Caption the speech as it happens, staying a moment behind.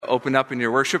open up in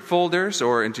your worship folders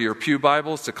or into your pew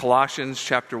Bibles to Colossians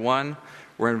chapter 1.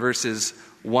 We're in verses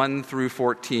 1 through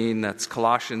 14. That's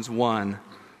Colossians 1,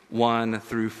 1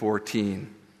 through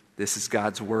 14. This is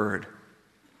God's word.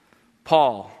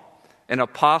 Paul, an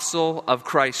apostle of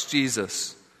Christ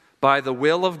Jesus, by the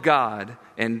will of God,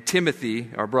 and Timothy,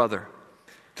 our brother,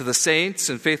 to the saints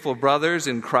and faithful brothers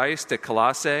in Christ at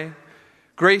Colossae,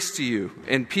 grace to you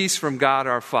and peace from God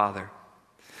our Father.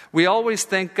 We always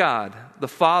thank God, the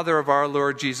Father of our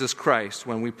Lord Jesus Christ,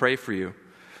 when we pray for you,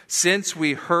 since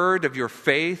we heard of your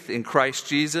faith in Christ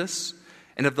Jesus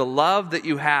and of the love that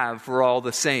you have for all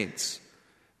the saints,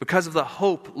 because of the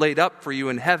hope laid up for you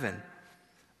in heaven.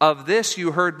 Of this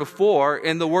you heard before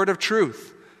in the word of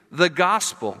truth, the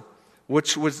gospel,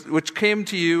 which came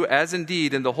to you, as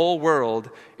indeed in the whole world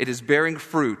it is bearing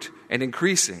fruit and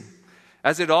increasing,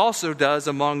 as it also does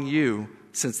among you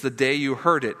since the day you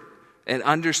heard it and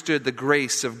understood the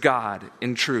grace of God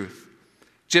in truth,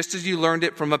 just as you learned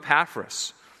it from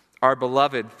Epaphras, our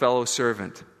beloved fellow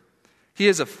servant. He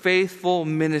is a faithful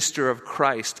minister of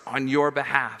Christ on your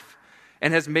behalf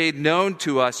and has made known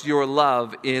to us your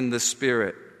love in the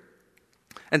Spirit.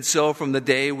 And so from the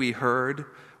day we heard,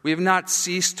 we have not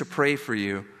ceased to pray for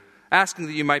you, asking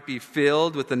that you might be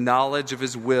filled with the knowledge of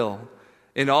his will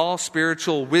in all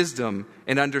spiritual wisdom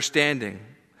and understanding,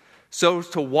 so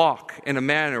to walk in a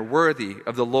manner worthy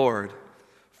of the Lord,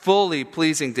 fully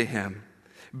pleasing to him,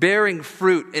 bearing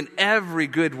fruit in every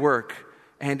good work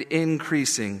and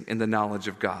increasing in the knowledge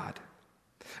of God.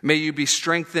 May you be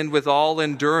strengthened with all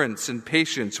endurance and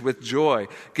patience with joy,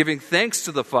 giving thanks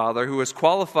to the Father who has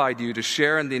qualified you to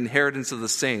share in the inheritance of the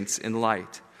saints in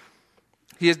light.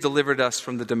 He has delivered us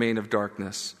from the domain of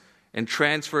darkness and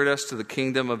transferred us to the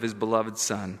kingdom of his beloved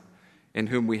Son, in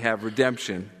whom we have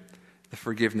redemption, the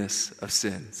forgiveness of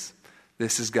sins.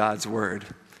 This is God's word.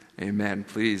 Amen.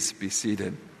 Please be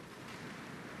seated.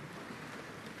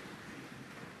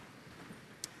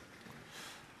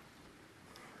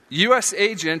 U.S.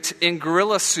 agent in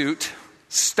gorilla suit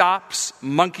stops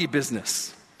monkey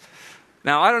business.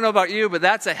 Now, I don't know about you, but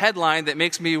that's a headline that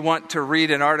makes me want to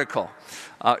read an article.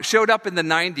 Showed up in the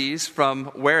 90s from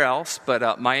where else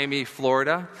but Miami,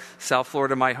 Florida. South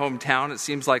Florida, my hometown. It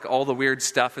seems like all the weird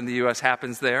stuff in the U.S.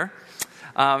 happens there.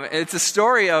 It's a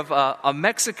story of a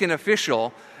Mexican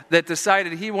official that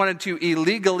decided he wanted to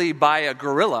illegally buy a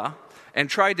gorilla and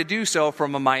tried to do so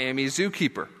from a Miami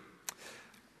zookeeper.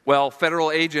 Well,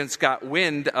 federal agents got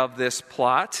wind of this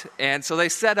plot, and so they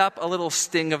set up a little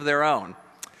sting of their own.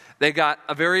 They got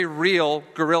a very real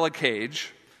gorilla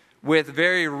cage with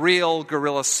very real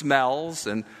gorilla smells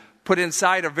and put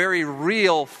inside a very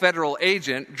real federal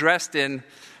agent dressed in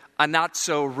a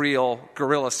not-so-real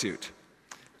gorilla suit.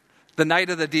 The night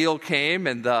of the deal came,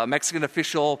 and the Mexican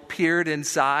official peered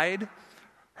inside,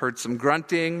 heard some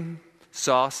grunting,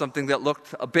 saw something that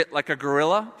looked a bit like a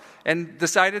gorilla, and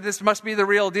decided this must be the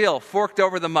real deal, forked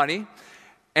over the money,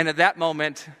 and at that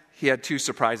moment, he had two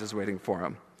surprises waiting for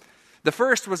him. The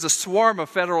first was a swarm of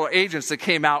federal agents that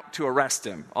came out to arrest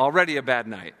him. Already a bad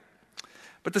night.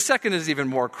 But the second is even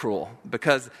more cruel,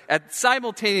 because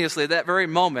simultaneously at that very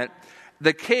moment,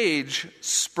 the cage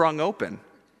sprung open.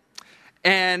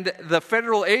 And the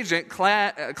federal agent,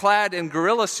 clad in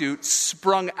gorilla suit,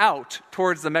 sprung out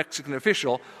towards the Mexican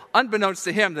official, unbeknownst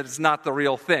to him that it's not the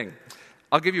real thing.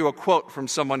 I'll give you a quote from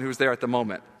someone who's there at the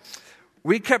moment.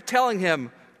 "We kept telling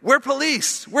him, 'We're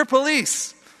police, we're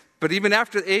police.' But even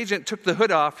after the agent took the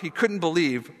hood off, he couldn't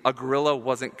believe a gorilla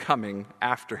wasn't coming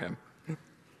after him."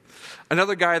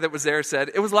 Another guy that was there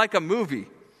said, "It was like a movie.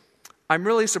 I'm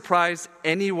really surprised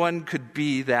anyone could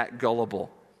be that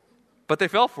gullible." But they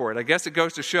fell for it. I guess it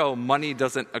goes to show money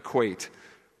doesn't equate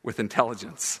with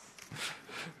intelligence.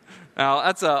 Now,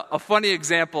 that's a funny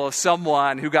example of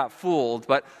someone who got fooled.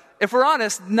 But if we're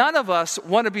honest, none of us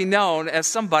want to be known as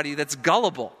somebody that's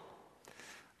gullible.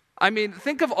 I mean,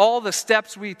 think of all the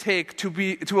steps we take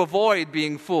to avoid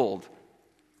being fooled.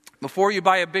 Before you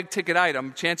buy a big-ticket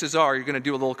item, chances are you're going to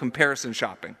do a little comparison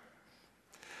shopping.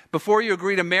 Before you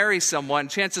agree to marry someone,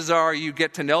 chances are you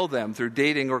get to know them through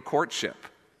dating or courtship.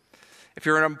 If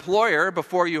you're an employer,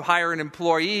 before you hire an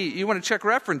employee, you want to check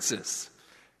references.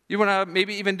 You want to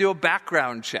maybe even do a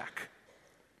background check.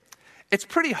 It's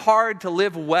pretty hard to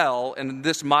live well in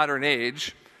this modern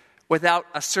age without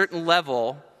a certain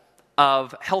level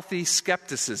of healthy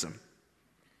skepticism.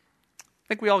 I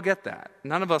think we all get that.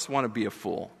 None of us want to be a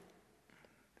fool.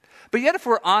 But yet, if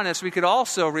we're honest, we could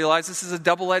also realize this is a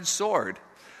double-edged sword.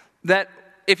 That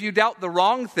if you doubt the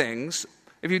wrong things,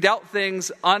 if you doubt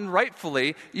things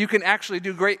unrightfully, you can actually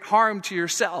do great harm to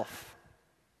yourself.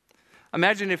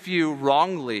 Imagine if you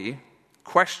wrongly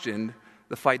questioned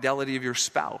the fidelity of your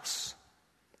spouse?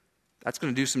 That's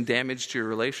going to do some damage to your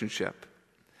relationship.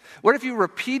 What if you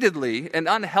repeatedly and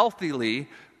unhealthily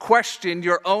question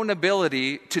your own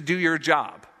ability to do your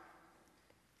job?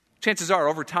 Chances are,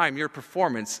 over time, your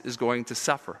performance is going to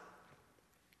suffer.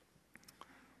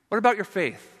 What about your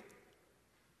faith?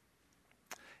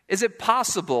 Is it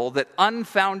possible that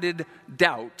unfounded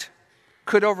doubt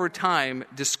could, over time,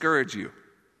 discourage you?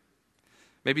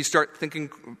 Maybe start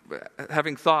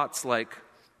having thoughts like,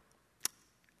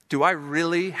 do I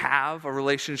really have a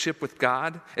relationship with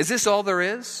God? Is this all there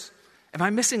is? Am I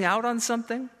missing out on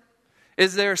something?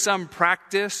 Is there some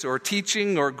practice or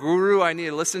teaching or guru I need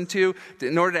to listen to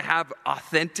in order to have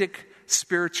authentic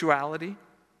spirituality?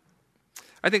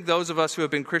 I think those of us who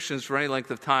have been Christians for any length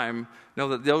of time know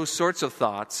that those sorts of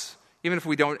thoughts, even if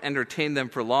we don't entertain them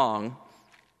for long,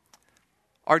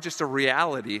 are just a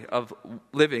reality of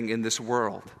living in this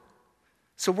world.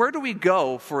 So where do we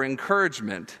go for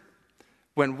encouragement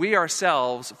when we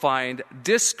ourselves find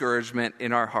discouragement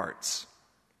in our hearts?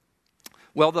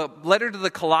 Well, the letter to the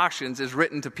Colossians is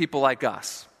written to people like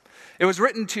us. It was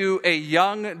written to a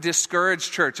young,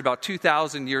 discouraged church about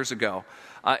 2,000 years ago.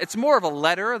 It's more of a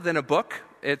letter than a book.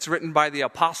 It's written by the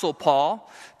Apostle Paul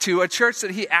to a church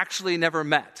that he actually never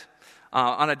met.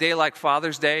 On a day like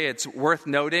Father's Day, it's worth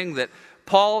noting that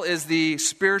Paul is the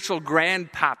spiritual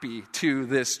grandpappy to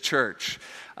this church.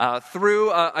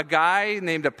 Through a guy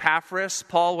named Epaphras,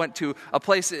 Paul went to a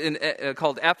place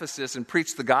called Ephesus and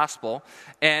preached the gospel.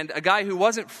 And a guy who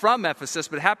wasn't from Ephesus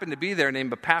but happened to be there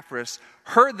named Epaphras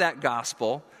heard that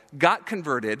gospel, got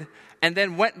converted, and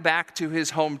then went back to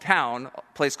his hometown, a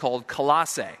place called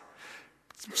Colossae.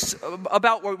 It's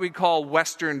about what we call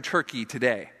Western Turkey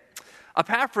today.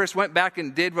 Epaphras went back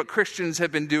and did what Christians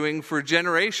have been doing for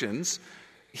generations.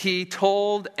 He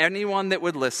told anyone that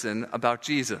would listen about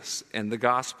Jesus and the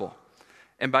gospel.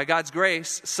 And by God's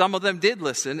grace, some of them did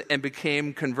listen and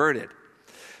became converted.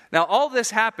 Now, all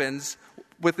this happens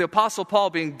with the Apostle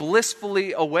Paul being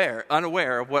blissfully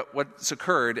unaware of what's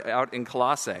occurred out in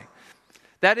Colossae.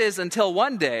 That is, until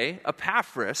one day,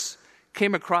 Epaphras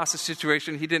came across a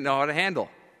situation he didn't know how to handle.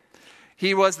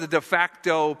 He was the de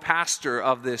facto pastor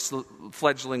of this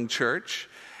fledgling church,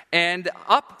 and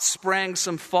up sprang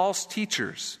some false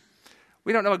teachers.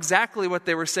 We don't know exactly what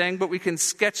they were saying, but we can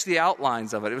sketch the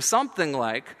outlines of it. It was something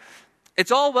like,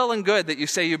 it's all well and good that you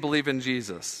say you believe in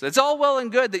Jesus. It's all well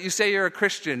and good that you say you're a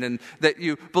Christian and that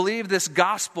you believe this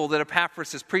gospel that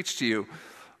Epaphras has preached to you.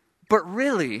 But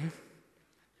really,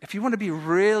 if you want to be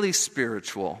really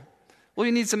spiritual, well,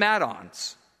 you need some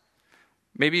add-ons.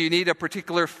 Maybe you need a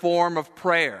particular form of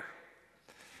prayer.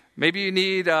 Maybe you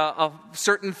need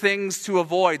certain things to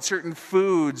avoid, certain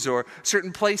foods or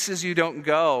certain places you don't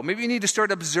go. Maybe you need to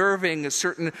start observing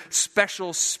certain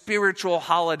special spiritual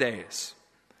holidays.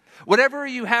 Whatever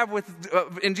you have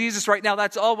in Jesus right now,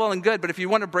 that's all well and good, but if you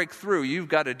want to break through, you've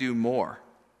got to do more.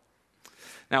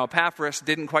 Now, Epaphras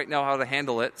didn't quite know how to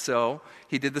handle it, so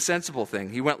he did the sensible thing.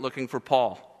 He went looking for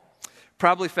Paul.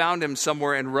 Probably found him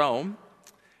somewhere in Rome.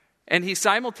 And he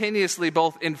simultaneously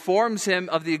both informs him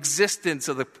of the existence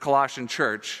of the Colossian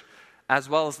church as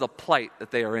well as the plight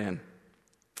that they are in.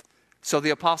 So the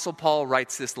Apostle Paul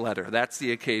writes this letter. That's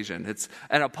the occasion. It's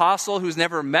an apostle who's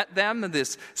never met them,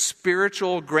 this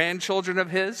spiritual grandchildren of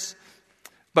his,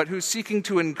 but who's seeking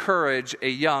to encourage a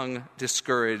young,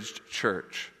 discouraged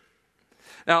church.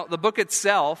 Now, the book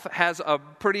itself has a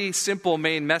pretty simple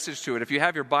main message to it. If you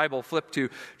have your Bible, flip to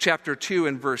chapter 2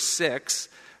 and verse 6.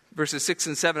 Verses 6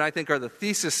 and 7, I think, are the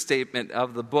thesis statement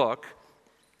of the book.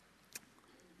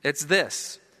 It's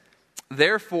this: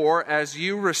 therefore, as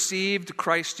you received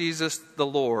Christ Jesus the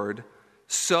Lord,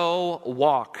 so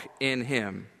walk in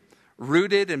him,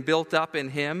 rooted and built up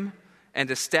in him,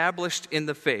 and established in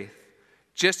the faith,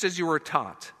 just as you were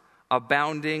taught,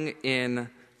 abounding in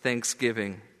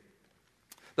thanksgiving.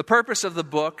 The purpose of the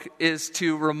book is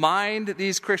to remind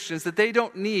these Christians that they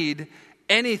don't need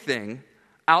anything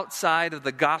outside of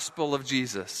the gospel of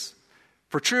Jesus.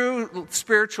 For true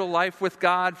spiritual life with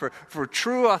God, for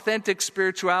true authentic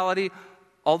spirituality,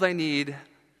 all they need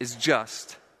is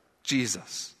just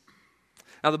Jesus.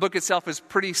 Now, the book itself is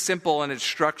pretty simple in its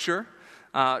structure.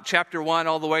 Chapter 1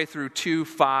 all the way through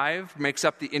 2:5 makes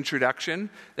up the introduction.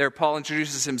 There Paul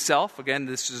introduces himself. Again,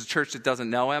 this is a church that doesn't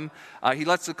know him. He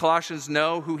lets the Colossians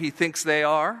know who he thinks they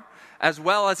are, as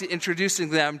well as introducing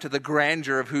them to the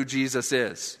grandeur of who Jesus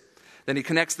is. Then he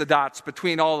connects the dots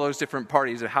between all those different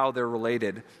parties of how they're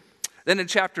related. Then in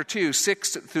chapter 2,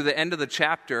 6 through the end of the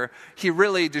chapter, he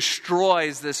really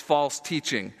destroys this false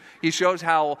teaching. He shows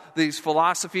how these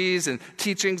philosophies and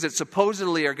teachings that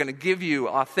supposedly are going to give you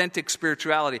authentic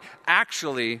spirituality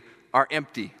actually are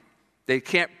empty. They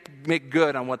can't make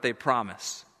good on what they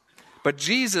promise. But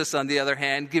Jesus, on the other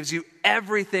hand, gives you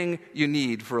everything you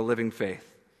need for a living faith.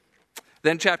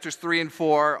 Then chapters 3 and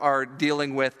 4 are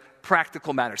dealing with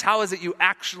practical matters. How is it you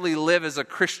actually live as a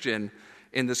Christian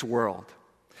in this world?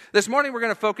 This morning we're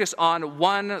going to focus on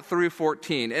 1 through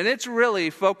 14, and it's really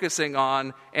focusing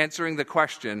on answering the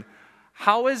question,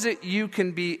 how is it you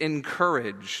can be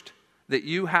encouraged that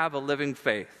you have a living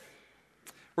faith?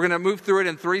 We're going to move through it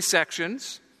in 3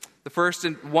 sections. The first,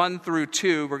 in 1 through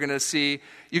 2, we're going to see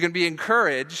you can be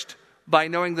encouraged by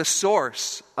knowing the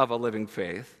source of a living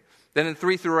faith. Then in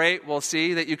 3 through 8, we'll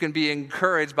see that you can be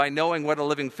encouraged by knowing what a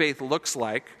living faith looks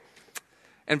like.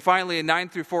 And finally, in 9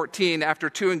 through 14, after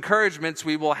 2 encouragements,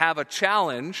 we will have a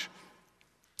challenge.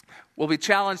 We'll be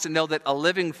challenged to know that a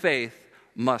living faith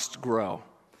must grow.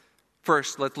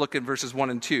 First, let's look at verses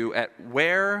 1 and 2 at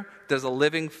where does a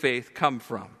living faith come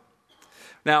from?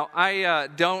 Now, I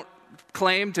don't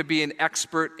claim to be an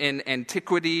expert in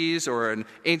antiquities or in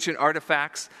ancient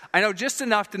artifacts. I know just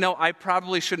enough to know I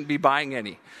probably shouldn't be buying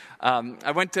any.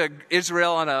 I went to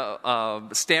Israel on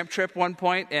a stamp trip one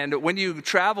point, and when you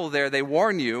travel there, they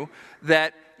warn you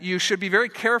that you should be very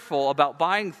careful about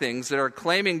buying things that are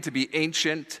claiming to be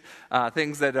ancient,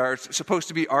 things that are supposed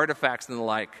to be artifacts and the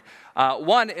like.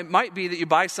 One, it might be that you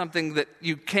buy something that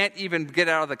you can't even get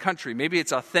out of the country. Maybe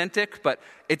it's authentic, but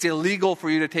it's illegal for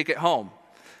you to take it home.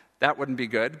 That wouldn't be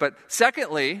good. But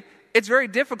secondly, it's very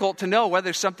difficult to know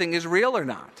whether something is real or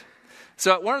not.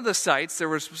 So at one of the sites, there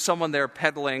was someone there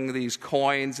peddling these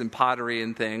coins and pottery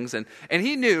and things, and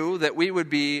he knew that we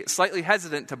would be slightly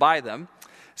hesitant to buy them.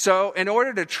 So in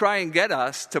order to try and get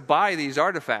us to buy these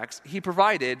artifacts, he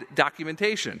provided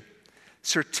documentation,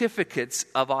 certificates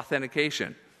of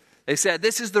authentication. They said,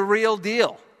 this is the real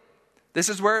deal. This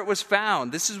is where it was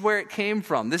found. This is where it came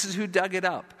from. This is who dug it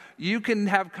up. You can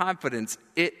have confidence.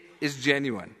 It is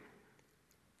genuine.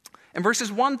 In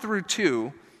verses 1 through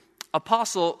 2,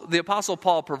 the Apostle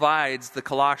Paul provides the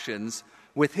Colossians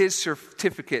with his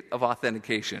certificate of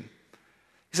authentication.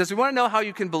 He says, we want to know how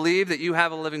you can believe that you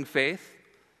have a living faith.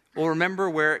 Well, remember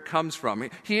where it comes from.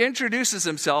 He introduces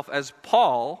himself as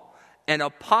Paul, an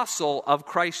apostle of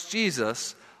Christ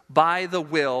Jesus, by the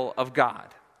will of God.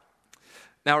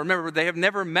 Now remember, they have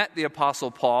never met the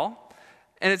Apostle Paul.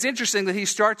 And it's interesting that he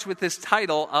starts with this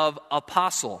title of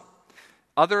apostle.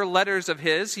 Other letters of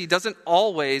his, he doesn't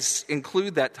always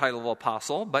include that title of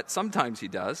apostle, but sometimes he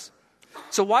does.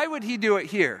 So why would he do it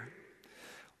here?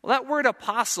 Well, that word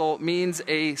apostle means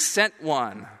a sent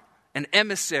one, an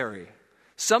emissary,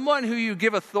 someone who you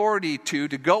give authority to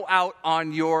go out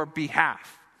on your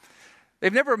behalf.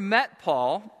 They've never met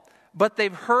Paul, but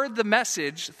they've heard the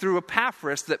message through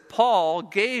Epaphras that Paul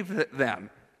gave them.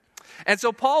 And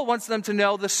so Paul wants them to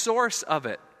know the source of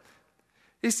it.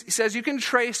 He says you can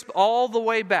trace all the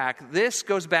way back. This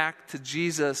goes back to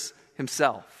Jesus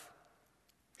himself.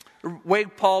 The way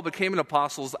Paul became an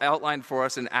apostle is outlined for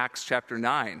us in Acts chapter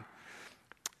 9.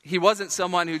 He wasn't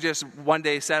someone who just one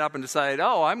day sat up and decided,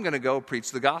 I'm going to go preach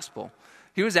the gospel.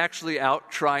 He was actually out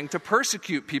trying to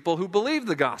persecute people who believed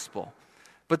the gospel.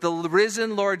 But the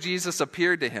risen Lord Jesus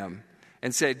appeared to him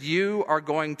and said, you are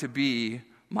going to be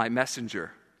my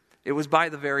messenger. It was by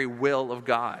the very will of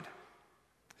God.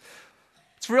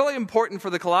 It's really important for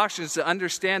the Colossians to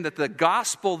understand that the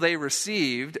gospel they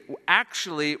received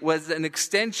actually was an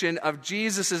extension of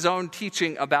Jesus' own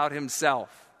teaching about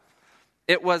himself.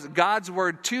 It was God's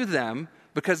word to them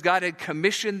because God had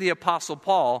commissioned the Apostle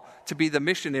Paul to be the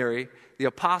missionary, the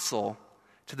apostle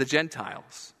to the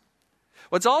Gentiles.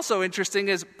 What's also interesting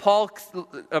is Paul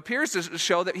appears to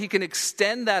show that he can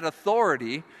extend that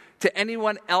authority to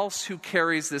anyone else who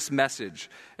carries this message.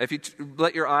 If you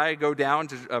let your eye go down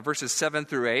to verses 7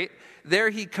 through 8, there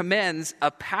he commends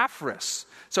Epaphras.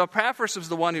 So Epaphras was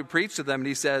the one who preached to them, and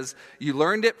he says, you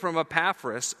learned it from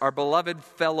Epaphras, our beloved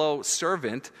fellow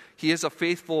servant. He is a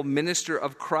faithful minister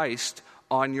of Christ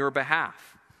on your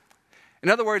behalf. In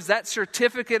other words, that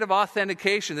certificate of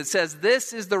authentication that says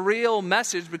this is the real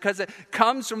message because it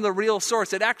comes from the real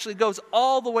source. It actually goes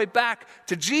all the way back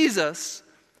to Jesus.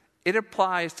 It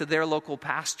applies to their local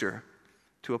pastor,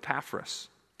 to Epaphras.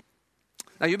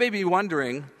 Now you may be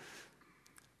wondering,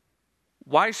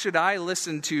 why should I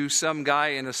listen to some guy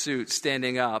in a suit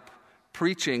standing up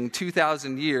preaching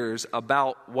 2,000 years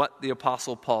about what the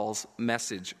Apostle Paul's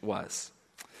message was?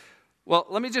 Well,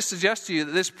 let me just suggest to you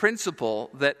that this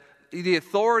principle that the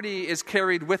authority is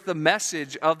carried with the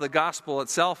message of the gospel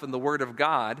itself and the word of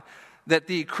God, that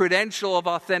the credential of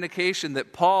authentication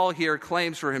that Paul here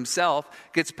claims for himself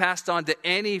gets passed on to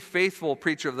any faithful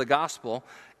preacher of the gospel,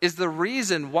 is the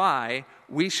reason why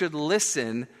we should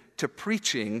listen to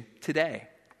preaching today.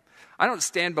 I don't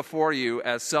stand before you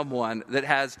as someone that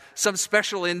has some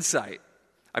special insight.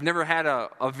 I've never had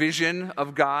a vision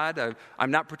of God. I'm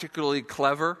not particularly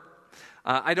clever.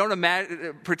 I don't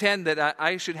pretend that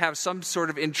I should have some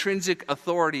sort of intrinsic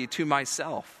authority to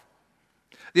myself.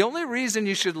 The only reason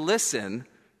you should listen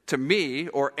to me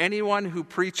or anyone who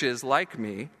preaches like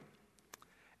me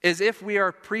is if we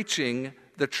are preaching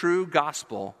the true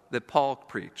gospel that Paul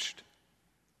preached.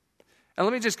 And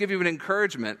let me just give you an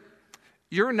encouragement.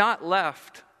 You're not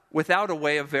left without a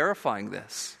way of verifying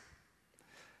this.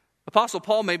 Apostle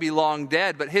Paul may be long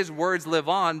dead, but his words live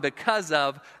on because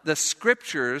of the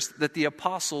scriptures that the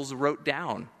apostles wrote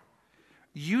down.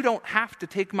 You don't have to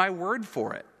take my word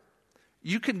for it.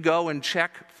 You can go and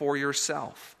check for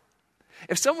yourself.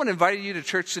 If someone invited you to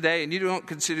church today and you don't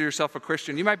consider yourself a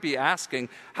Christian, you might be asking,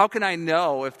 how can I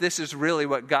know if this is really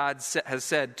what God has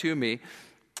said to me?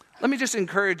 Let me just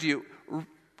encourage you,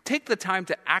 take the time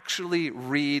to actually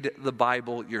read the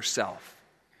Bible yourself.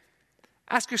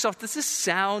 Ask yourself, does this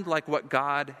sound like what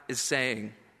God is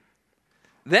saying?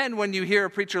 Then when you hear a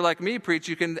preacher like me preach,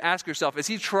 you can ask yourself, is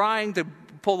he trying to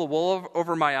pull the wool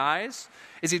over my eyes?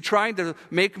 Is he trying to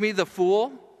make me the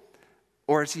fool?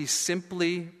 Or is he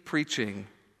simply preaching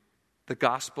the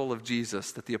gospel of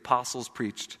Jesus that the apostles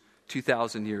preached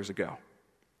 2,000 years ago?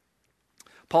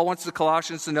 Paul wants the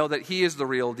Colossians to know that he is the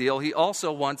real deal. He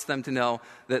also wants them to know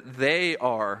that they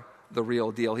are the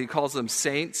real deal. He calls them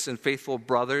saints and faithful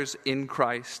brothers in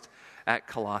Christ at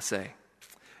Colossae.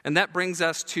 And that brings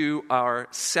us to our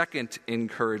second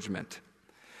encouragement.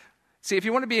 See, if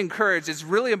you want to be encouraged, it's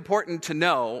really important to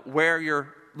know where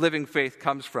your living faith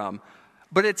comes from.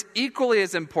 But it's equally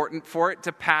as important for it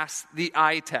to pass the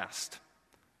eye test.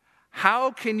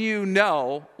 How can you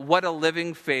know what a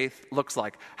living faith looks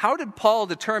like? How did Paul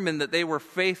determine that they were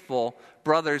faithful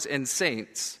brothers and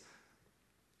saints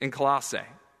in Colossae?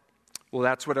 Well,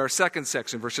 that's what our second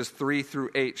section, verses 3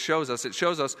 through 8, shows us. It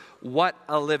shows us what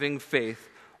a living faith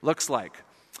looks like.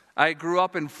 I grew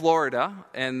up in Florida,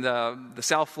 and the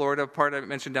South Florida part I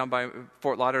mentioned down by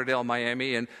Fort Lauderdale,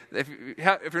 Miami. And if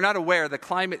you're not aware, the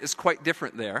climate is quite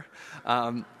different there.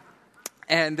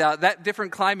 And that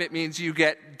different climate means you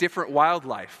get different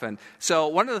wildlife. And so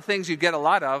one of the things you get a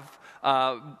lot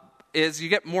of is you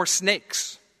get more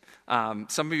snakes.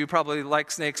 Some of you probably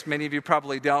like snakes, many of you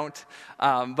probably don't.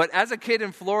 But as a kid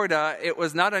in Florida, it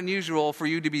was not unusual for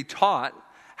you to be taught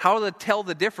how to tell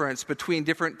the difference between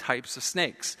different types of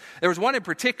snakes. There was one in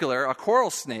particular, a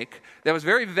coral snake, that was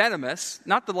very venomous,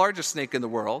 not the largest snake in the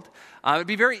world. It would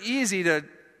be very easy to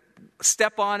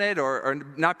step on it or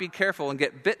not be careful and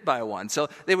get bit by one. So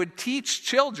they would teach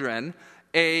children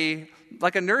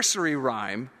like a nursery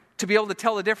rhyme to be able to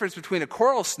tell the difference between a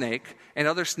coral snake and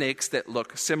other snakes that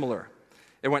look similar.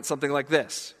 It went something like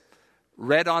this.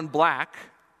 Red on black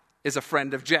is a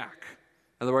friend of Jack.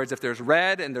 In other words, if there's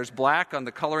red and there's black on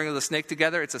the coloring of the snake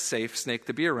together, it's a safe snake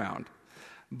to be around.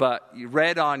 But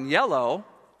red on yellow,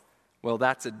 well,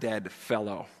 that's a dead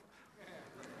fellow.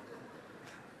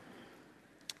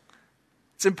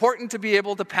 It's important to be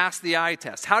able to pass the eye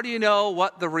test. How do you know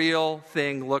what the real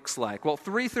thing looks like? Well,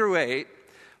 3 through 8,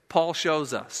 Paul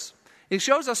shows us. He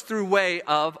shows us through way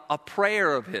of a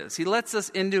prayer of his. He lets us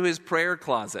into his prayer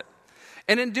closet.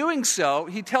 And in doing so,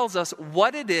 he tells us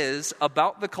what it is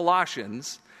about the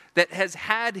Colossians that has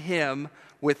had him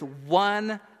with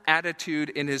one attitude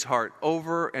in his heart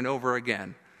over and over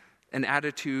again, an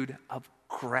attitude of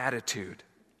gratitude.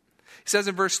 He says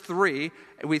in verse 3,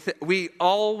 we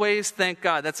always thank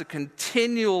God. That's a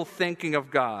continual thinking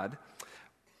of God.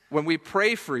 When we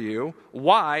pray for you,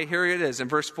 why? Here it is in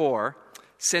verse 4,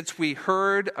 since we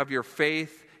heard of your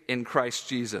faith in Christ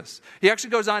Jesus. He actually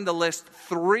goes on to list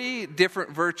 3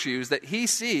 different virtues that he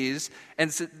sees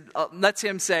and lets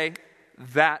him say,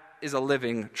 that is a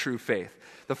living, true faith.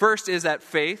 The first is that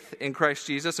faith in Christ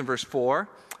Jesus in verse 4.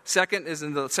 Second is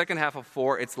in the second half of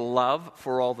 4, it's love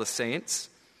for all the saints.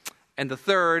 And the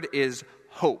third is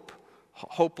hope.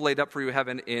 Hope laid up for you in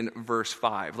heaven in verse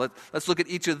 5. Let's look at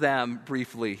each of them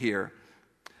briefly here.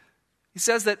 He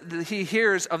says that he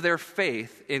hears of their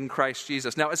faith in Christ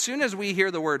Jesus. Now, as soon as we hear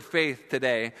the word faith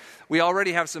today, we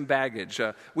already have some baggage.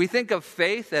 We think of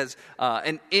faith as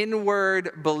an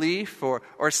inward belief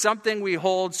or something we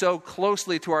hold so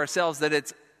closely to ourselves that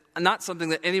it's not something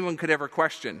that anyone could ever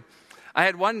question. I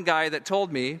had one guy that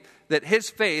told me that his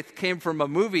faith came from a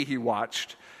movie he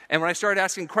watched. And when I started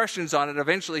asking questions on it,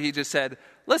 eventually he just said,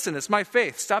 listen, it's my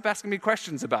faith. Stop asking me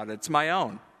questions about it. It's my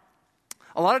own.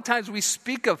 A lot of times we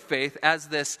speak of faith as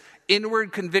this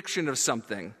inward conviction of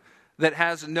something that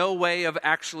has no way of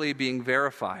actually being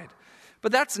verified.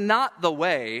 But that's not the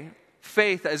way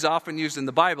faith is often used in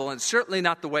the Bible, and it's certainly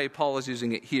not the way Paul is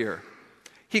using it here.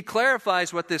 He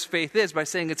clarifies what this faith is by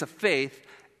saying it's a faith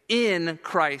in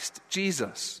Christ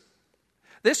Jesus.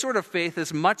 This sort of faith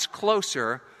is much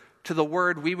closer to the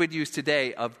word we would use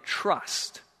today of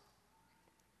trust.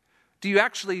 Do you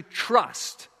actually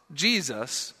trust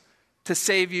Jesus to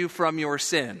save you from your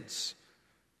sins,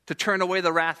 to turn away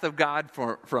the wrath of God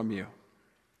from you?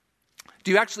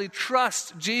 Do you actually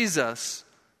trust Jesus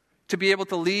to be able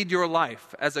to lead your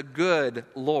life as a good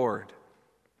Lord?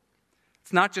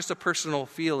 It's not just a personal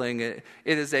feeling. It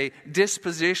is a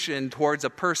disposition towards a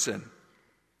person.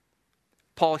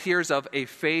 Paul hears of a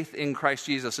faith in Christ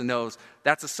Jesus and knows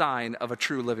that's a sign of a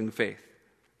true living faith.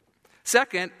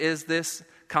 Second is this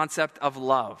concept of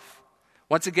love.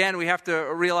 Once again, we have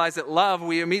to realize that love,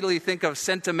 we immediately think of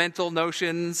sentimental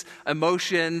notions,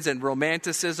 emotions, and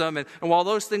romanticism. And while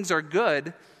those things are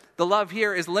good, the love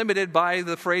here is limited by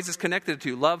the phrases connected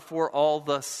to love for all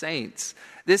the saints.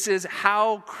 This is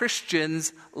how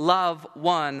Christians love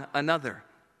one another.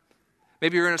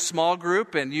 Maybe you're in a small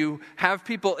group and you have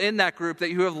people in that group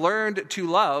that you have learned to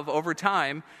love over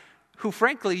time who,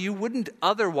 frankly, you wouldn't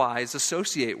otherwise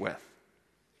associate with.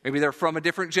 Maybe they're from a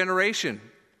different generation.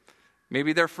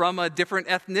 Maybe they're from a different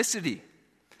ethnicity.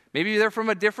 Maybe they're from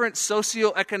a different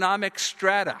socioeconomic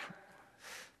strata.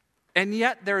 And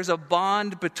yet there is a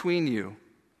bond between you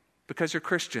because you're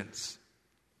Christians.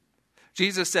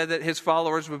 Jesus said that his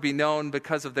followers would be known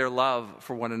because of their love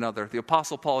for one another. The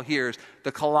Apostle Paul hears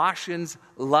the Colossians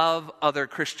love other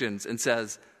Christians and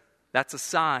says that's a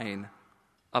sign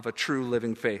of a true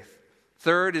living faith.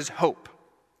 Third is hope.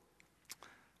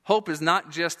 Hope is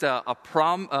not just a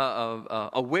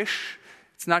wish.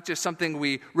 It's not just something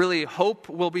we really hope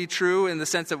will be true in the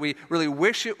sense that we really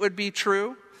wish it would be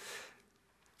true.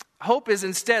 Hope is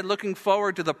instead looking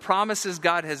forward to the promises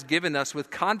God has given us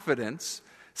with confidence,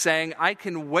 saying, I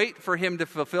can wait for him to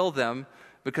fulfill them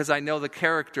because I know the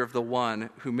character of the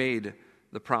one who made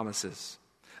the promises.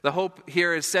 The hope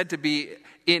here is said to be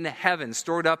in heaven,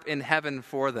 stored up in heaven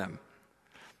for them.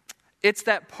 It's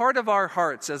that part of our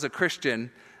hearts as a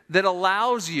Christian that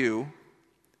allows you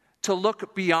to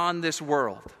look beyond this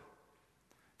world,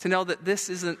 to know that this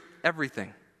isn't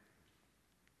everything,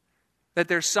 that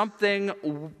there's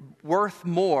something worth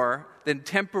more than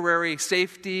temporary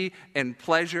safety and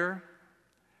pleasure.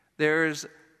 There's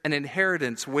an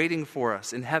inheritance waiting for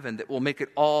us in heaven that will make it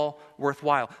all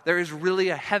worthwhile. There is really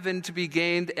a heaven to be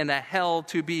gained and a hell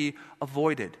to be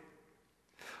avoided.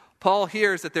 Paul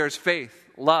hears that there's faith,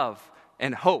 love,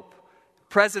 and hope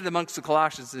present amongst the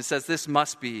Colossians, and he says this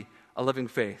must be a living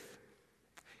faith.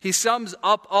 He sums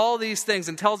up all these things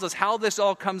and tells us how this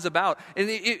all comes about. And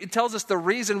it tells us the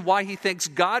reason why he thanks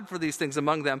God for these things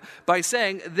among them by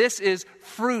saying this is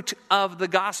fruit of the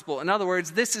gospel. In other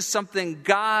words, this is something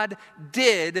God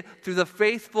did through the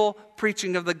faithful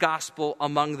preaching of the gospel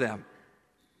among them.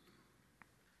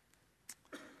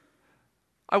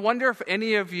 I wonder if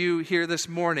any of you here this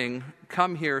morning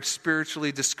come here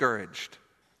spiritually discouraged.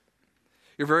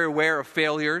 You're very aware of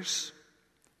failures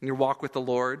in your walk with the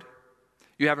Lord.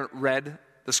 You haven't read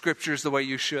the scriptures the way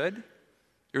you should.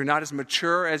 You're not as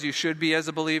mature as you should be as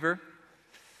a believer.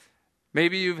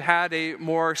 Maybe you've had a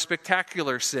more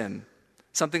spectacular sin,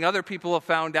 something other people have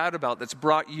found out about that's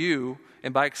brought you,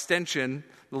 and by extension,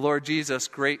 the Lord Jesus,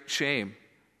 great shame.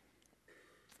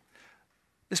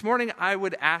 This morning, I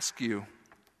would ask you,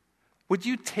 would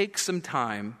you take some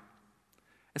time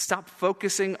and stop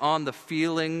focusing on the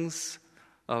feelings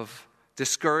of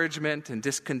discouragement and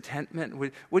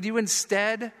discontentment? Would you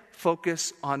instead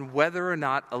focus on whether or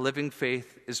not a living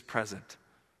faith is present?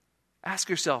 Ask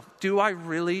yourself, do I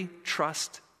really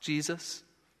trust Jesus?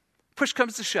 Push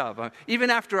comes to shove. Even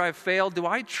after I've failed, do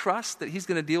I trust that he's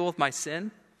going to deal with my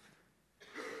sin?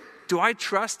 Do I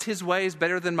trust his way is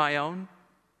better than my own?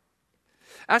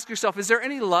 Ask yourself, is there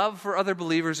any love for other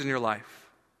believers in your life?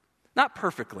 Not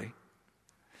perfectly.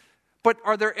 But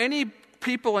are there any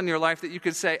people in your life that you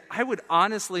could say, I would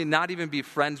honestly not even be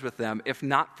friends with them if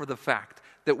not for the fact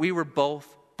that we were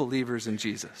both believers in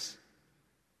Jesus?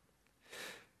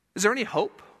 Is there any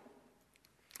hope?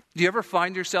 Do you ever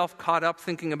find yourself caught up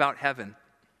thinking about heaven?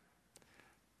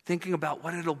 Thinking about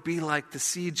what it'll be like to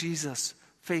see Jesus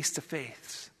face to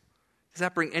face? Does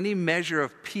that bring any measure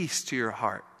of peace to your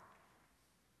heart?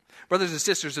 Brothers and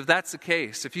sisters, if that's the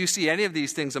case, if you see any of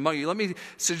these things among you, let me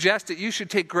suggest that you should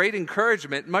take great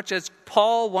encouragement, much as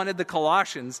Paul wanted the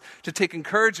Colossians to take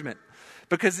encouragement,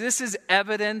 because this is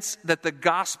evidence that the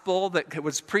gospel that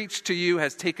was preached to you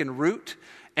has taken root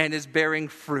and is bearing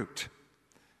fruit.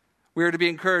 We are to be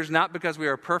encouraged not because we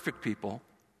are perfect people,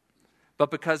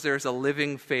 but because there is a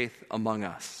living faith among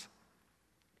us.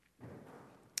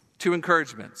 Two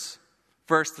encouragements.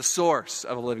 First, the source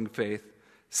of a living faith.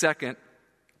 Second,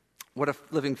 what a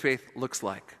living faith looks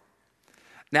like.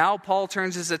 Now Paul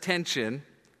turns his attention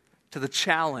to the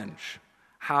challenge,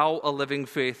 how a living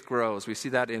faith grows. We see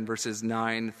that in verses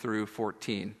 9 through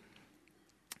 14.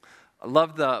 I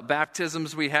love the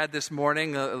baptisms we had this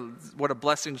morning. What a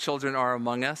blessing children are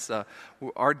among us.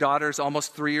 Our daughter's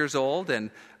almost 3 years old,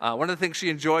 and one of the things she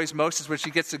enjoys most is when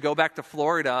she gets to go back to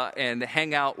Florida and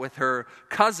hang out with her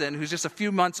cousin, who's just a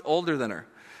few months older than her.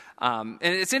 And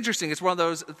it's interesting. It's one of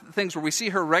those things where we see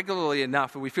her regularly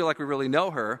enough and we feel like we really know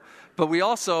her, but we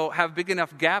also have big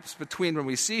enough gaps between when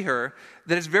we see her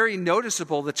that it's very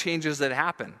noticeable the changes that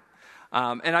happen.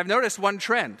 And I've noticed one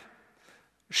trend.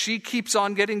 She keeps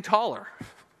on getting taller.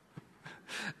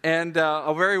 And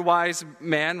a very wise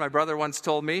man, my brother once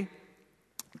told me,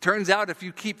 turns out if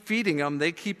you keep feeding them,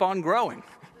 they keep on growing.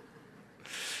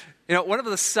 You know, one of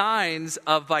the signs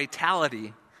of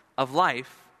vitality of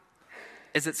life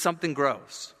is that something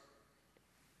grows.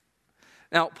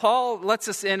 Now, Paul lets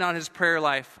us in on his prayer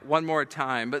life one more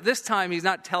time, but this time he's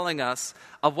not telling us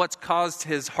of what's caused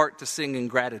his heart to sing in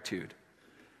gratitude.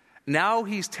 Now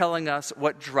he's telling us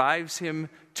what drives him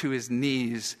to his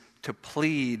knees to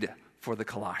plead for the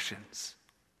Colossians.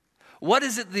 What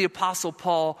is it the Apostle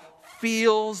Paul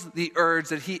feels the urge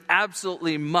that he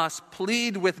absolutely must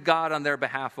plead with God on their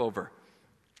behalf over?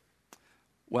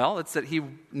 Well, it's that he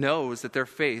knows that their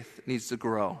faith needs to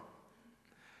grow.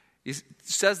 He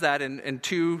says that in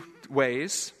two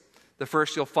ways. The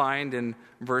first you'll find in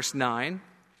verse 9,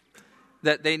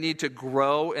 that they need to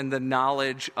grow in the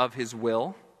knowledge of his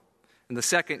will. And the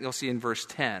second you'll see in verse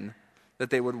 10, that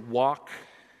they would walk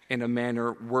in a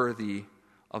manner worthy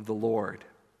of the Lord.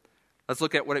 Let's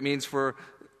look at what it means for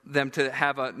them to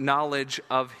have a knowledge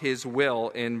of his will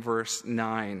in verse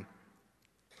 9.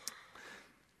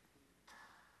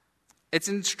 It's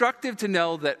instructive to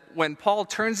know that when Paul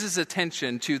turns his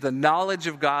attention to the knowledge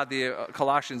of God the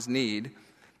Colossians need,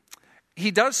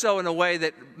 he does so in a way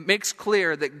that makes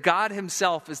clear that God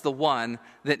himself is the one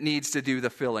that needs to do the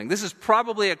filling. This is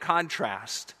probably a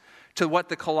contrast to what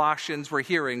the Colossians were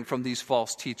hearing from these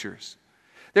false teachers.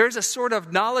 There is a sort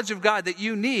of knowledge of God that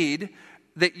you need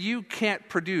that you can't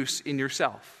produce in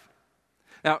yourself.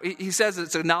 Now, he says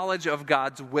it's a knowledge of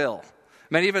God's will.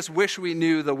 Many of us wish we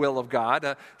knew the will of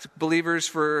God. Believers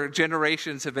for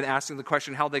generations have been asking the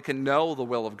question how they can know the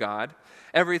will of God.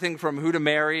 Everything from who to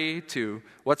marry, to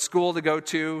what school to go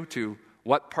to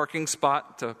what parking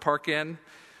spot to park in.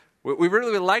 We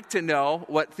really would like to know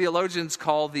what theologians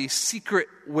call the secret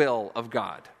will of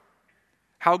God.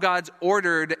 How God's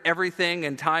ordered everything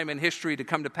in time and history to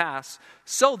come to pass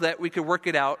so that we could work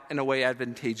it out in a way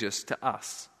advantageous to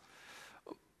us.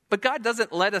 But God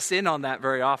doesn't let us in on that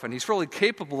very often. He's fully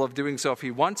capable of doing so if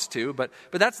he wants to, but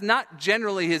that's not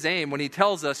generally his aim when he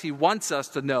tells us he wants us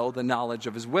to know the knowledge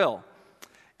of his will.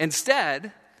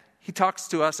 Instead, he talks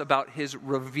to us about his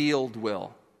revealed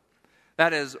will.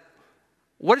 That is,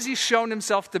 what has he shown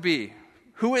himself to be?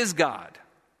 Who is God?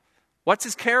 What's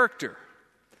his character?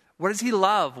 What does he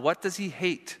love? What does he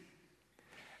hate?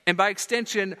 And by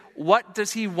extension, what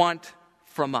does he want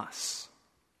from us?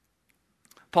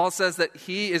 Paul says that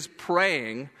he is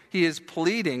praying, he is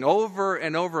pleading over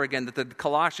and over again that the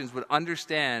Colossians would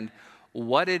understand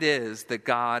what it is that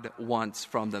God wants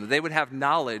from them. They would have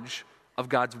knowledge of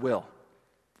God's will.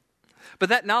 But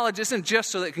that knowledge isn't just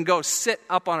so that it can go sit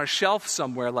up on a shelf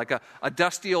somewhere like a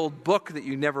dusty old book that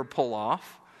you never pull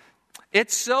off.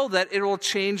 It's so that it will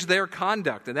change their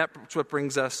conduct. And that's what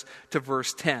brings us to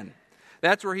verse 10.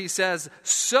 That's where he says,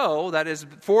 so, that is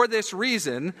for this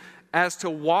reason, as to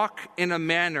walk in a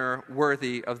manner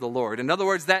worthy of the Lord. In other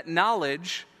words, that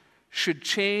knowledge should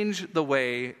change the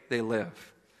way they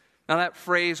live. Now that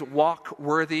phrase, walk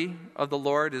worthy of the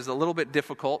Lord, is a little bit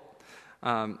difficult.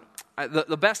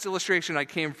 The best illustration I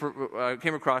came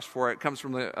across for it comes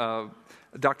from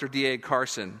Dr. D.A.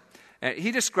 Carson.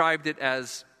 He described it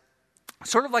as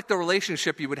sort of like the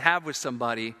relationship you would have with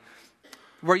somebody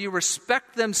where you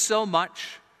respect them so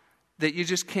much that you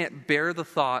just can't bear the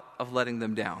thought of letting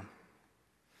them down.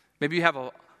 Maybe you have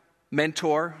a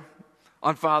mentor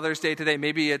on Father's Day today.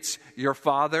 Maybe it's your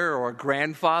father or a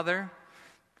grandfather.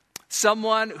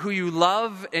 Someone who you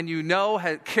love and you know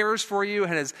cares for you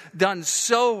and has done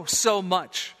so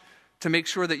much to make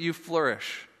sure that you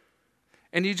flourish.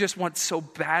 And you just want so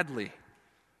badly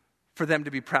for them to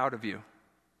be proud of you.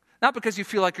 Not because you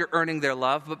feel like you're earning their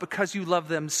love, but because you love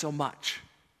them so much.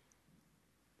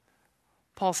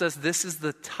 Paul says this is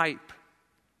the type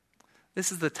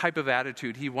of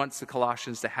attitude he wants the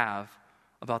Colossians to have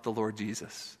about the Lord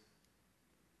Jesus.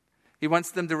 He wants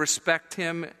them to respect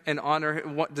him and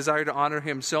desire to honor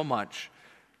him so much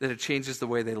that it changes the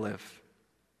way they live.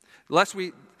 Lest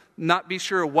we not be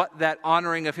sure what that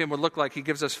honoring of him would look like, he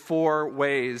gives us 4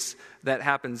 ways that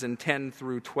happens in 10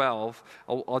 through 12.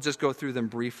 I'll just go through them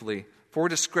briefly. 4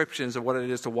 descriptions of what it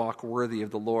is to walk worthy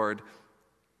of the Lord.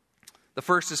 The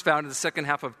first is found in the second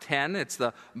half of 10. It's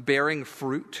the bearing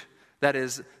fruit. That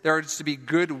is, there are to be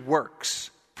good works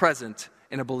present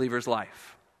in a believer's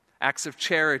life. Acts of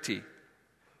charity,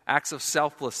 acts of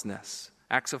selflessness,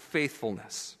 acts of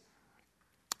faithfulness.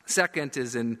 Second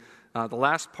is in the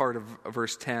last part of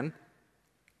verse 10.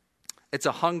 It's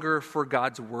a hunger for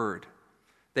God's word.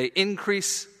 They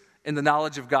increase in the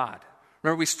knowledge of God.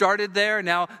 Remember, we started there.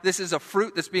 Now this is a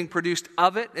fruit that's being produced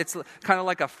of it. It's kind of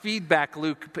like a feedback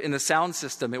loop in the sound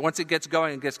system. Once it gets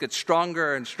going, it gets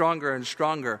stronger and stronger and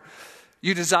stronger.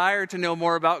 You desire to know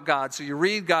more about God, so you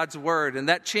read God's word, and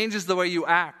that changes the way you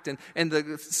act. And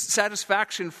the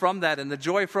satisfaction from that and the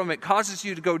joy from it causes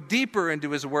you to go deeper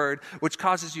into his word, which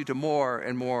causes you to more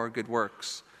and more good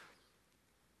works.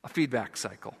 A feedback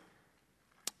cycle.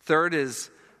 Third is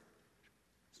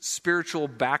spiritual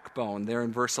backbone there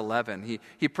in verse 11.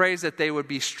 He prays that they would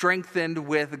be strengthened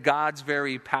with God's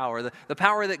very power, the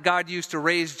power that God used to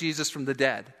raise Jesus from the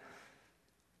dead.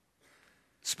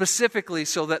 Specifically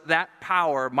so that that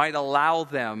power might allow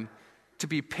them to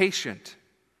be patient,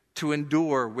 to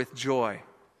endure with joy.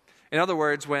 In other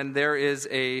words, when there is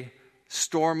a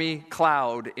stormy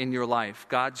cloud in your life,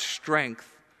 God's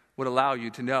strength would allow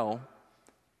you to know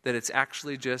that it's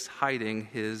actually just hiding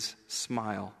his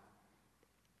smile.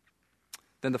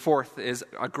 Then the fourth is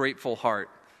a grateful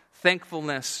heart,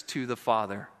 thankfulness to the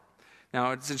Father.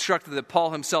 Now, it's instructed that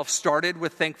Paul himself started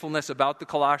with thankfulness about the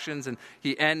Colossians, and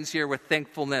he ends here with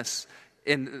thankfulness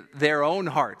in their own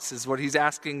hearts, is what he's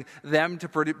asking them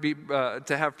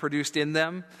to have produced in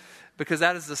them, because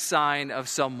that is the sign of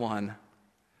someone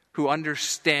who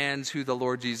understands who the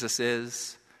Lord Jesus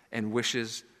is and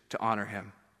wishes to honor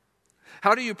him.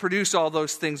 How do you produce all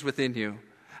those things within you?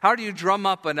 How do you drum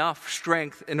up enough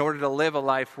strength in order to live a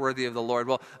life worthy of the Lord?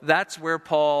 Well, that's where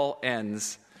Paul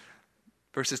ends.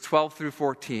 Verses 12 through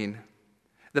 14,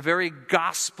 the very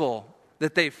gospel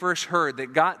that they first heard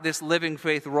that got this living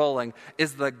faith rolling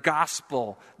is the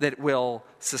gospel that will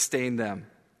sustain them.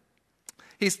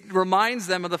 He reminds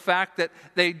them of the fact that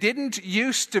they didn't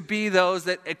used to be those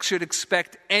that should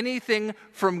expect anything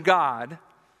from God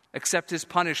except his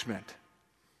punishment.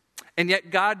 And yet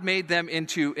God made them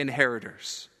into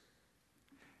inheritors.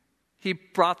 He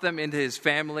brought them into his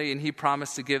family, and he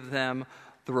promised to give them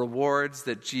the rewards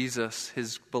that Jesus,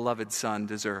 his beloved Son,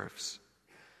 deserves.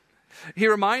 He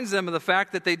reminds them of the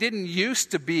fact that they didn't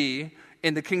used to be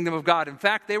in the kingdom of God. In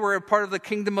fact, they were a part of the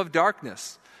kingdom of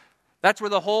darkness. That's where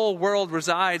the whole world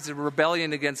resides in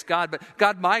rebellion against God. But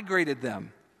God migrated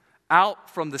them out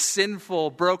from the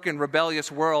sinful, broken,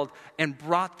 rebellious world and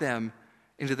brought them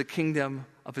into the kingdom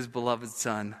of his beloved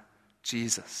Son,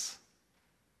 Jesus.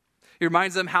 He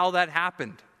reminds them how that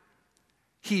happened.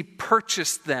 He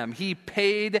purchased them. He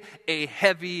paid a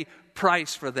heavy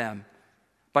price for them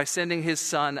by sending his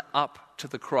Son up to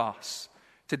the cross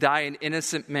to die an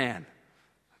innocent man,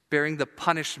 bearing the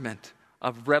punishment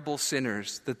of rebel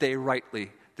sinners that they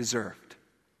rightly deserved.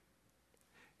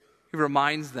 He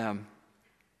reminds them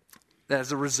that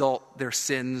as a result, their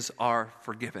sins are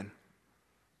forgiven,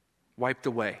 wiped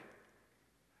away,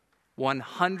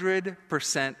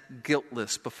 100%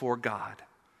 guiltless before God,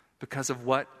 because of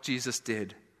what Jesus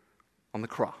did on the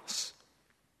cross.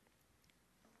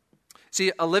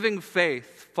 See, a living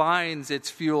faith finds its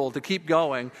fuel to keep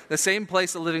going the same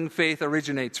place a living faith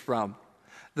originates from,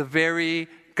 the very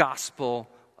gospel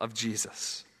of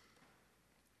Jesus.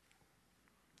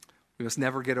 We must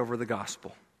never get over the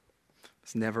gospel. We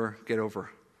must never get over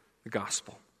the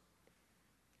gospel.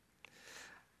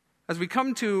 As we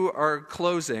come to our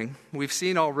closing, we've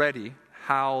seen already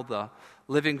how the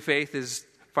living faith is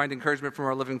find encouragement from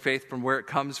our living faith, from where it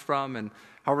comes from, and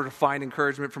how we're to find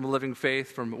encouragement from a living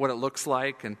faith, from what it looks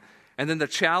like. And then the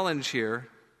challenge here,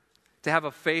 to have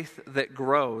a faith that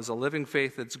grows, a living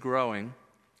faith that's growing.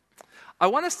 I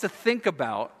want us to think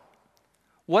about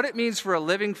what it means for a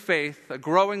living faith, a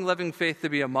growing living faith to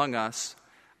be among us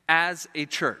as a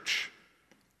church.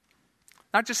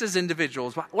 Not just as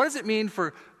individuals. What does it mean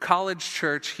for College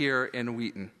Church here in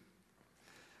Wheaton?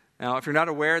 Now, if you're not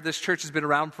aware, this church has been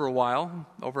around for a while,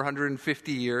 over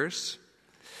 150 years.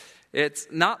 It's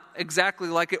not exactly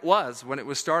like it was when it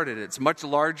was started. It's much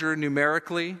larger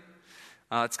numerically.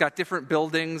 It's got different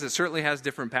buildings. It certainly has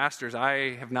different pastors.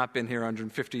 I have not been here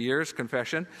 150 years,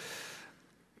 confession.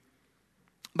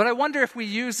 But I wonder if we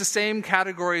use the same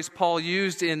categories Paul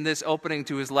used in this opening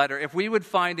to his letter, if we would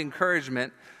find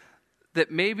encouragement that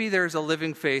maybe there's a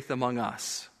living faith among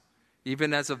us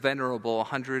even as a venerable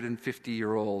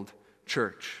 150-year-old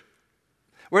church.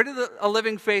 Where did a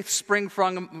living faith spring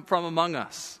from among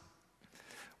us?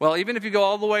 Well, even if you go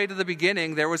all the way to the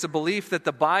beginning, there was a belief that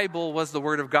the Bible was the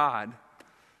Word of God.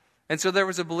 And so there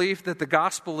was a belief that the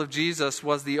gospel of Jesus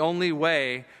was the only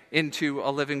way into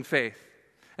a living faith.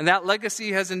 And that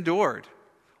legacy has endured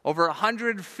over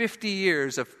 150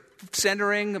 years of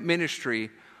centering ministry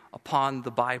upon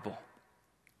the Bible.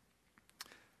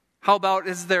 How about,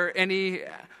 is there any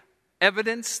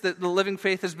evidence that the living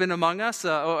faith has been among us?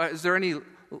 Is there any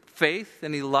faith,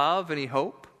 any love, any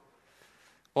hope?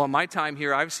 Well, in my time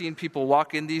here, I've seen people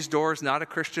walk in these doors not a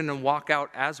Christian and walk out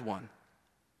as one.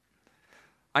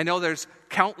 I know there's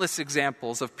countless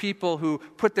examples of people who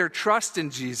put their trust in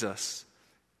Jesus,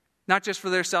 not just for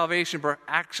their salvation, but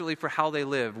actually for how they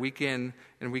live week in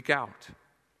and week out.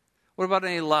 What about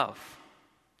any love?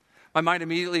 My mind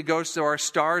immediately goes to our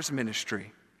Stars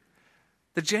ministry.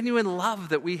 The genuine love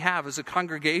that we have as a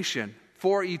congregation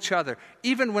for each other,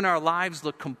 even when our lives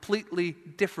look completely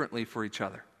differently for each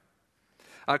other.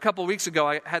 A couple of weeks ago,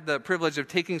 I had the privilege of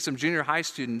taking some junior high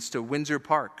students to Windsor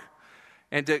Park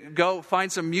and to go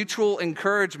find some mutual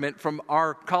encouragement from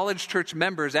our college church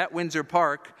members at Windsor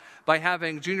Park by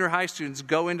having junior high students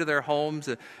go into their homes,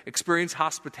 experience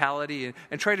hospitality,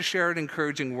 and try to share an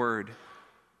encouraging word.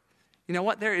 You know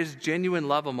what? There is genuine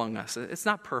love among us. It's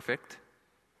not perfect,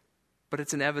 but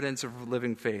it's an evidence of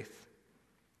living faith.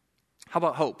 How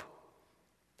about hope?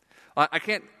 I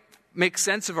can't make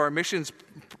sense of our missions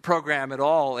program at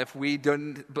all if we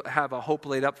don't have a hope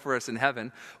laid up for us in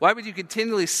heaven. Why would you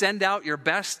continually send out your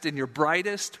best and your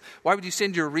brightest? Why would you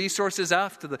send your resources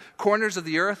up to the corners of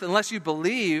the earth unless you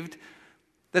believed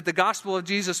that the gospel of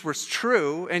Jesus was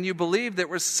true and you believed there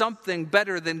was something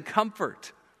better than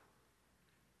comfort?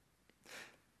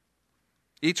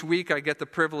 Each week I get the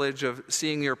privilege of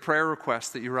seeing your prayer requests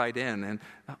that you write in. And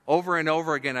over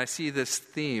again I see this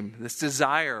theme, this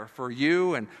desire for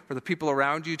you and for the people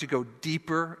around you to go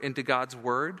deeper into God's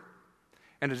word,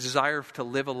 and a desire to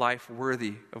live a life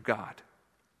worthy of God.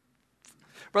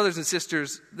 Brothers and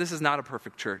sisters, this is not a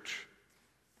perfect church.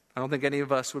 I don't think any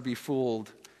of us would be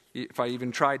fooled if I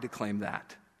even tried to claim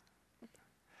that.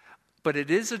 But it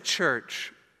is a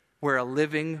church where a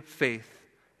living faith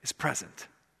is present.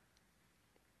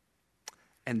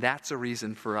 And that's a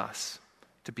reason for us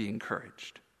to be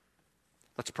encouraged.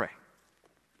 Let's pray.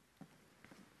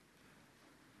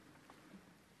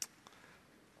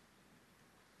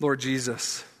 Lord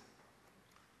Jesus,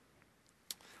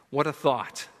 what a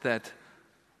thought that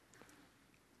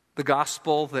the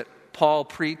gospel that Paul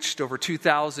preached over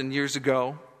 2,000 years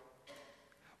ago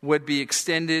would be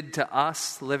extended to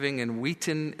us living in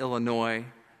Wheaton, Illinois,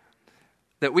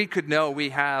 that we could know we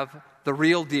have the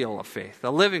real deal of faith, a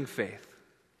living faith,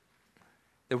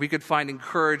 that we could find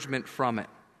encouragement from it.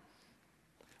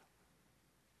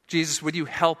 Jesus, would you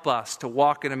help us to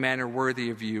walk in a manner worthy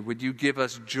of you? Would you give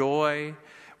us joy?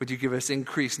 Would you give us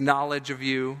increased knowledge of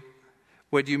you?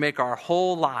 Would you make our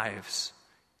whole lives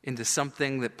into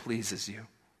something that pleases you?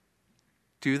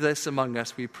 Do this among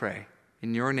us, we pray.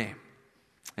 In your name,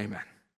 amen.